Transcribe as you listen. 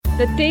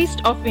The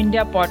taste of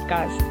India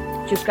podcast,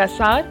 जिसका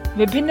सार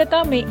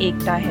विभिन्नता में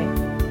एकता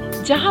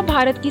है, जहां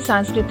भारत की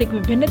सांस्कृतिक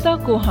विभिन्नता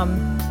को हम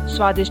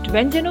स्वादिष्ट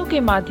व्यंजनों के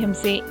माध्यम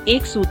से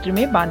एक सूत्र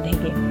में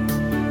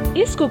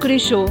बांधेंगे। इस कुकरी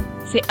शो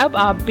से अब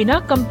आप बिना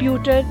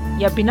कंप्यूटर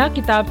या बिना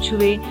किताब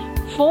छुए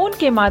फोन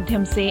के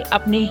माध्यम से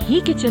अपने ही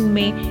किचन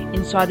में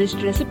इन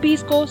स्वादिष्ट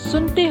रेसिपीज को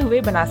सुनते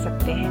हुए बना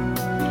सकते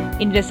हैं।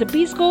 इन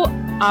रेसिपीज को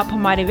आप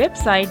हमारे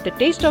वेबसाइट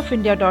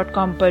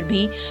thetasteofindia.com पर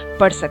भी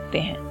पढ़ सकते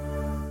हैं।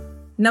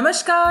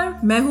 नमस्कार,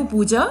 मैं हूँ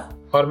पूजा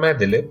और मैं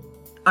दिलीप,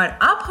 और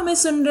आप हमें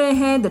सुन रहे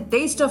हैं the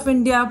taste of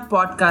India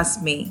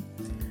podcast में।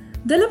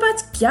 दिलीप,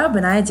 आज क्या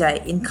बनाया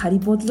जाए इन खाली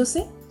बोतलों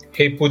से?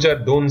 Hey Pooja,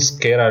 don't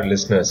scare our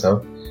listeners,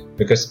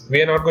 because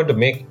we are not going to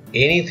make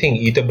anything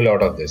eatable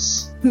out of this.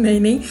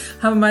 नहीं,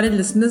 हम हमारे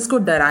लिसनर्स को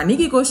डराने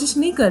की कोशिश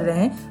नहीं कर रहे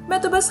हैं। मैं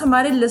तो बस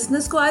हमारे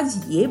लिसनर्स को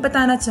आज ये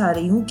बताना चाह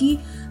रही हूँ कि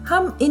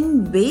हम इन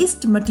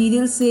वेस्ट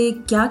मटेरियल से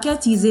क्या क्या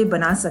चीजें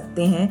बना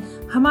सकते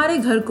हैं हमारे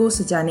घर को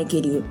सजाने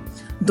के लिए।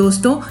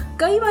 दोस्तों,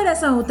 कई बार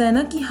ऐसा होता है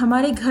ना कि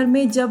हमारे घर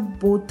में जब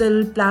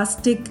बोतल,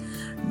 प्लास्टिक,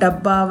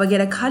 डब्बा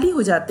वगैरह खाली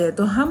हो जाते हैं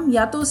तो हम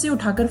या तो उसे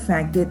उठाकर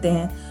फेंक देते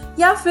हैं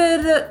या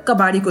फिर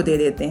कबाड़ी को दे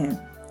देते हैं।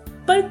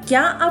 पर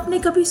क्या आपने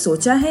कभी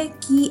सोचा है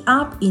कि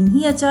आप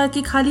इन्हीं अचार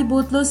के खाली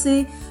बोतलों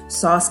से,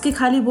 सॉस के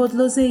खाली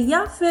बोतलों से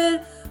या फिर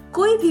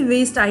कोई भी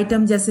वेस्ट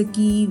आइटम जैसे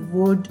कि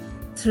वुड,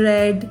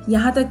 थ्रेड,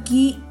 यहाँ तक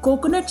कि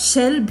कोकोनट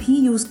शेल भी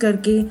यूज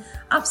करके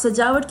आप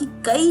सजावट की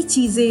कई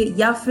चीजें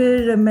या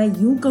फिर मैं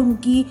यूं कहूँ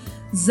कि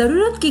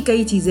जरूरत की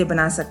कई चीजें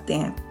बना सकते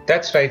हैं।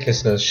 That's right,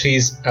 listeners.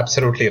 She's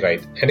absolutely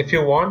right. And if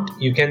you want,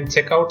 you can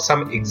check out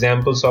some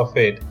examples of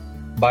it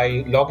by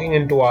logging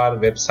into our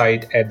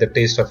website at the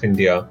Taste of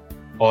India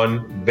on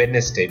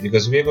Wednesday,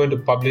 because we are going to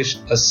publish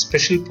a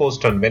special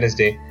post on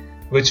Wednesday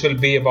which will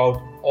be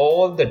about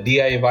all the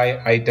DIY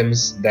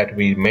items that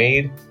we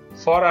made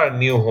for our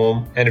new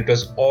home, and it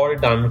was all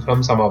done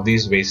from some of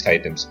these waste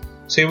items.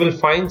 So you will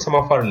find some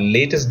of our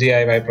latest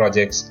DIY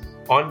projects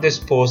on this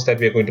post that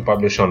we are going to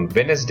publish on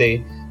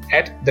Wednesday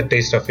at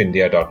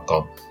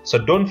thetasteofindia.com. So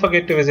don't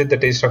forget to visit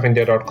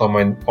thetasteofindia.com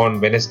on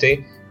Wednesday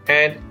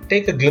and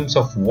take a glimpse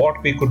of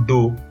what we could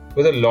do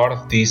with a lot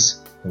of these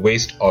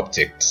waste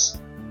objects.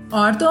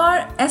 और तो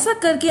और ऐसा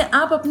करके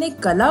आप अपने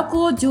कला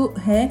को जो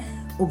है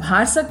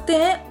उभार सकते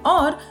हैं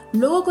और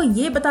लोगों को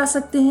ये बता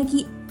सकते हैं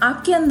कि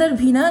आपके अंदर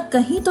भी ना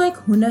कहीं तो एक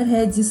हुनर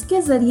है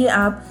जिसके जरिए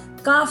आप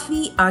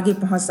काफी आगे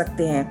पहुंच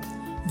सकते हैं।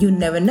 You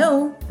never know,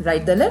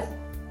 right Dilip?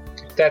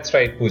 That's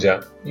right, Pooja.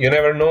 You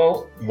never know,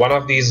 one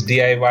of these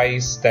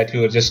DIYs that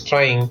you are just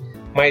trying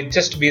might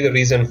just be the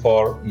reason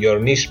for your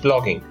niche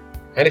blogging.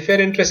 And if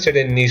you're interested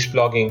in niche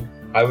blogging,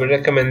 I would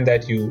recommend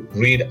that you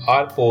read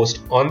our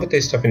post on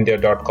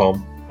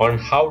thetasteofindia.com on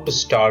how to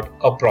start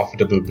a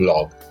profitable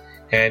blog.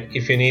 And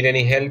if you need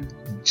any help,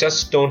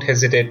 just don't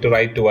hesitate to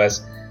write to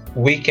us.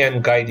 We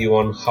can guide you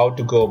on how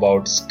to go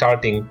about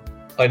starting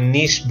a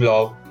niche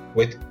blog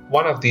with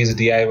one of these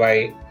DIY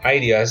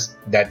ideas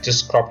that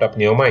just cropped up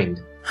in your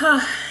mind. हाँ,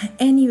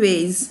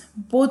 anyways,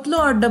 बोतलों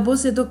और डब्बों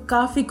से तो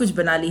काफी कुछ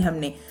बना ली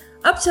हमने।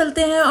 अब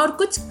चलते हैं और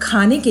कुछ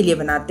खाने के लिए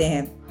बनाते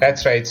हैं।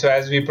 That's right. So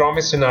as we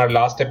promised in our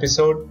last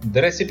episode,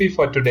 the recipe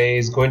for today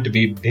is going to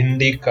be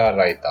भिंडी का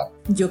रायता,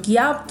 जो कि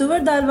आप तुवर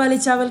दाल वाले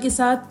चावल के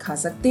साथ खा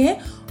सकते हैं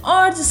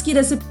और जिसकी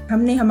रेसिपी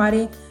हमने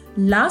हमारे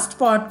लास्ट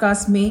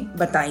पॉडकास्ट में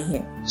बताई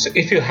है। So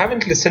if you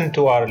haven't listened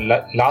to our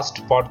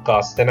last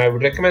podcast, then I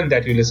would recommend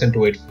that you listen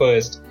to it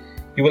first.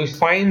 You will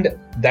find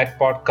that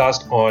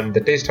podcast on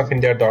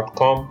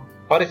thetasteofindia.com,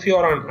 or if you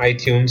are on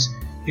iTunes,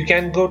 you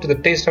can go to the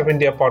Taste of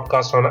India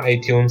podcast on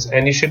iTunes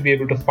and you should be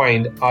able to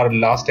find our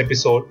last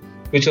episode,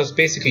 which was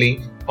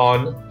basically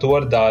on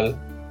tuvar dal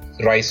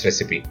rice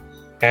recipe.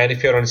 And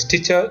if you're on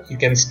Stitcher, you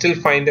can still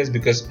find us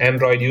because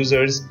Android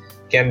users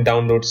can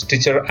download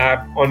Stitcher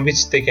app on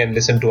which they can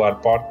listen to our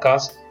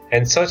podcast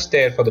and search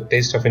there for the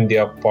Taste of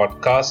India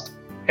podcast,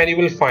 and you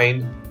will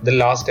find the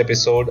last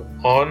episode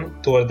on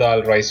tuvar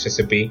dal rice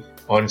recipe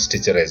on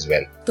Stitcher as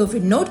well. तो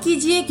फिर note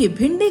कीजिए कि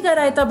भिंडी का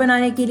रायता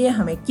बनाने के लिए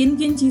हमें किन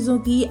किन चीजों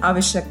की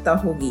आवश्यकता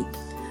होगी।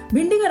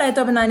 भिंडी का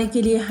रायता बनाने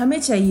के लिए हमें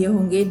चाहिए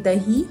होंगे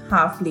दही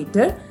 ½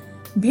 लीटर,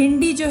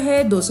 भिंडी जो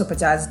है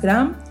 250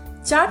 ग्राम,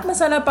 चाट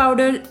मसाला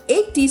पाउडर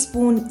 1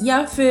 टीस्पून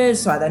या फिर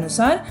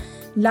स्वादानुसार,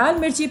 लाल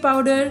मिर्ची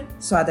पाउडर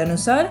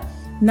स्वादानुसार,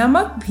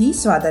 नमक भी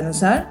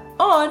स्वादानुसार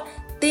और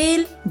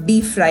तेल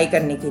डीप फ्राई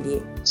करने के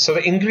लिए। So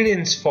the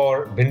ingredients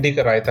for bhindi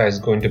ka raita is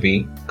going to be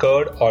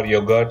curd or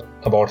yogurt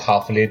about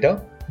 ½ liter,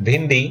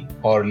 bhindi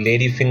or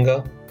lady finger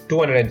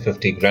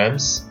 250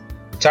 grams,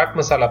 chaat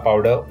masala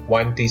powder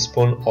 1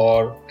 teaspoon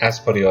or as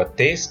per your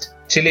taste,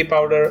 chili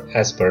powder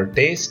as per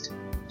taste,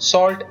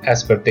 salt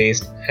as per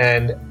taste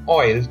and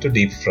oil to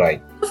deep fry.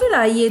 तो फिर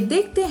आइए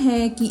देखते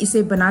हैं कि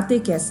इसे बनाते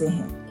कैसे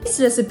हैं। इस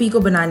रेसिपी को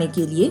बनाने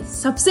के लिए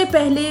सबसे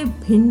पहले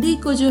भिंडी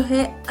को जो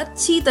है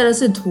अच्छी तरह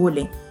से धो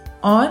लें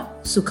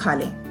और सुखा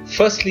लें।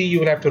 Firstly, you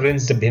will have to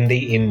rinse the bhindi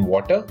in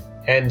water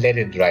and let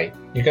it dry.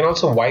 You can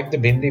also wipe the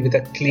bhindi with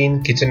a clean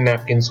kitchen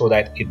napkin so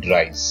that it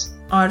dries.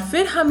 और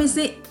फिर हम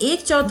इसे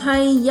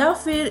 1/4 या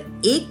फिर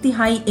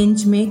 1/3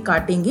 इंच में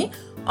काटेंगे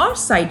और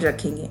साइड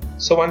रखेंगे।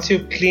 So once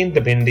you've cleaned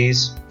the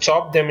bhindis,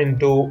 chop them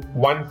into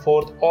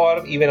 1/4 or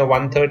even a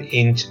 1/3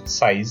 inch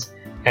size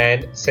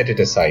and set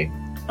it aside.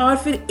 और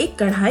फिर एक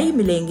कढ़ाई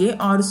में लेंगे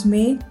और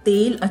उसमें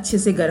तेल अच्छे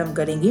से गरम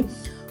करेंगे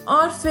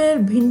और फिर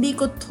भिंडी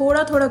को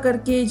थोड़ा थोड़ा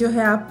करके जो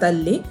है आप तल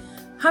लें।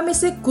 हम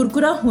इसे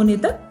कुरकुरा होने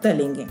तक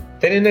तलेंगे।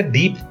 Then in a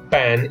deep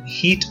pan,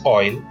 heat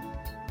oil,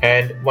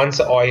 and once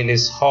the oil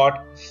is hot,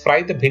 fry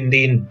the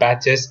bhindi in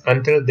batches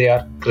until they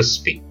are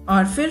crispy.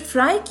 और फिर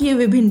फ्राई किए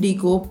हुए भिंडी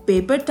को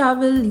पेपर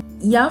टॉवल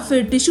या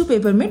फिर टिश्यू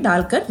पेपर में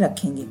डालकर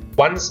रखेंगे।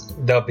 Once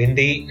the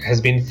bhindi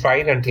has been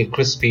fried until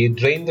crispy,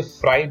 drain the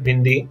fried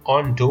bhindi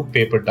onto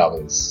paper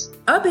towels.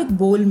 अब एक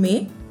बोल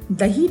में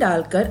दही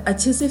डालकर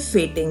अच्छे से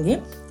फेंटेंगे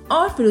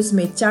और फिर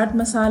उसमें चाट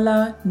मसाला,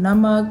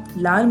 नमक,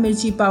 लाल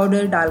मिर्ची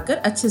पाउडर डालकर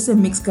अच्छे से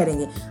मिक्स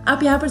करेंगे।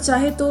 आप यहाँ पर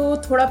चाहे तो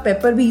थोड़ा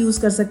पेपर भी यूज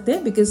कर सकते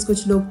हैं, बिकॉज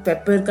कुछ लोग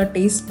पेपर का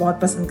टेस्ट बहुत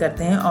पसंद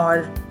करते हैं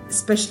और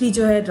स्पेशली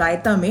जो है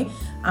रायता में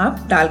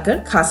आप डालकर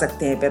खा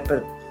सकते हैं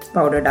पेपर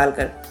पाउडर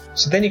डालकर।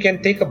 So then you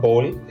can take a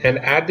bowl and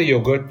add the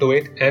yogurt to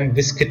it and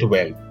whisk it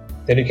well.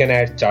 Then you can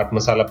add chaat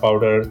masala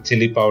powder,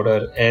 chili powder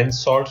and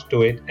salt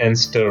to it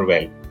and stir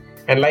well.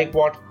 And like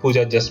what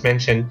Pooja just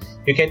mentioned,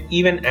 you can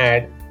even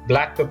add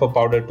black pepper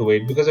powder to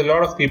it because a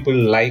lot of people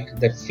like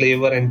that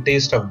flavor and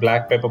taste of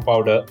black pepper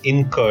powder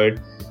in curd,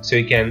 so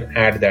you can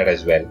add that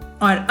as well.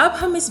 और अब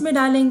हम इसमें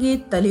डालेंगे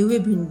तले हुए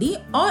भिंडी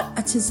और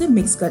अच्छे से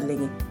मिक्स कर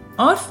लेंगे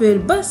और फिर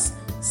बस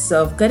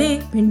सर्व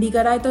करें भिंडी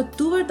का रायता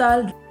तुअर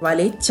दाल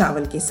वाले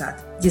चावल के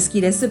साथ, जिसकी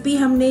रेसिपी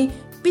हमने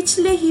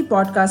पिछले ही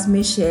पॉडकास्ट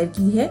में शेयर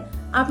की है।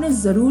 आपने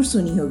जरूर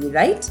सुनी होगी,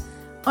 राइट?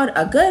 और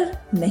अगर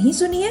नहीं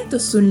सुनी है तो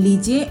सुन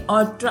लीजिए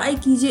और ट्राई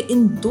कीजिए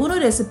इन दोनों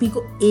रेसिपी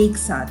को एक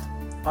साथ।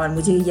 और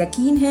मुझे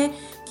यकीन है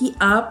कि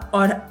आप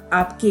और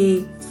आपके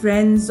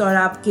फ्रेंड्स और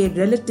आपके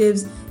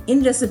रिलेटिव्स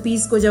इन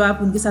रेसिपीज को जब आप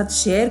उनके साथ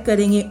शेयर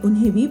करेंगे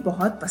उन्हें भी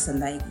बहुत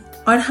पसंद आएगी।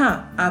 और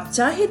हाँ, आप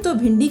चाहे तो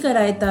भिंडी का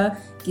रायता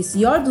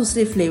किसी और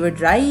दूसरे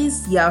फ्लेवर्ड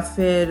राइस या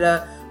फिर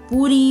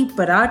पूरी,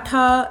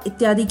 पराठा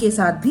इत्यादि के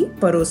साथ भी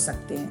परोस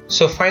सकते हैं।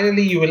 So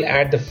finally you will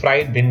add the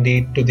fried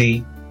bhindi to the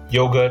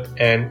yogurt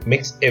and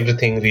mix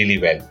everything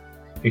really well.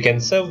 You can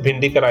serve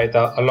bhindi ka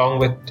raita along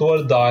with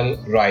tur dal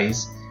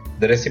rice,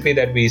 the recipe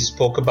that we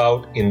spoke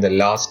about in the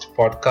last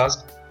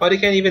podcast, or you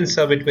can even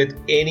serve it with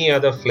any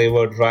other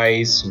flavored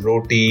rice,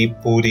 roti,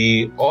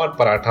 puri or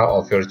paratha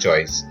of your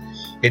choice.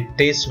 It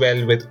tastes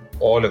well with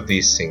all of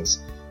these things.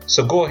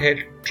 So go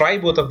ahead, try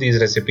both of these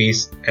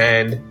recipes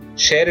and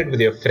share it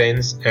with your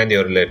friends and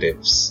your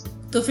relatives.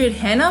 तो फिर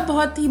है ना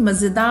बहुत ही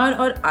मजेदार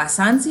और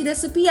आसान सी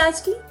recipe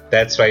आज की?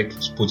 That's right,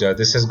 Pooja.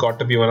 This has got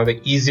to be one of the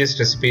easiest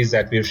recipes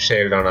that we've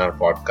shared on our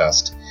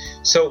podcast.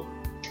 So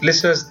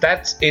listeners,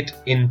 that's it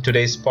in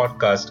today's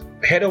podcast.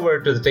 Head over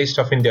to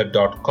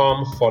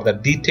thetasteofindia.com for the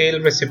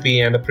detailed recipe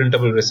and a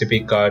printable recipe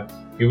card.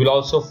 You will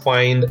also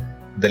find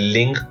the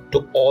link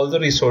to all the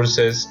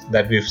resources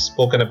that we've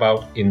spoken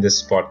about in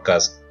this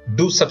podcast.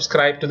 Do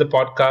subscribe to the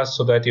podcast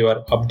so that you are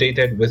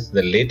updated with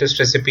the latest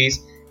recipes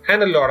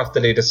and a lot of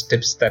the latest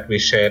tips that we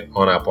share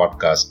on our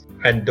podcast.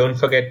 And don't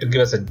forget to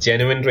give us a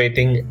genuine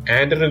rating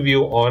and a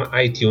review on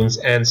iTunes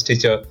and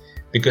Stitcher,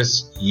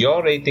 because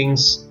your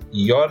ratings,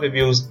 your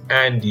reviews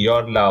and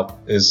your love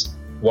is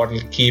what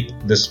will keep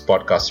this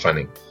podcast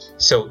running.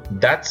 So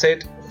that's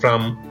it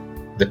from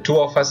the two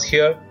of us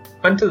here.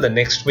 Until the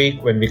next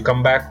week when we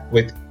come back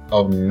with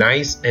a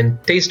nice and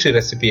tasty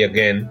recipe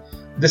again,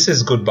 this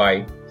is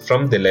goodbye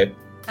from Dilip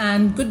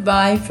and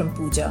goodbye from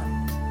Pooja.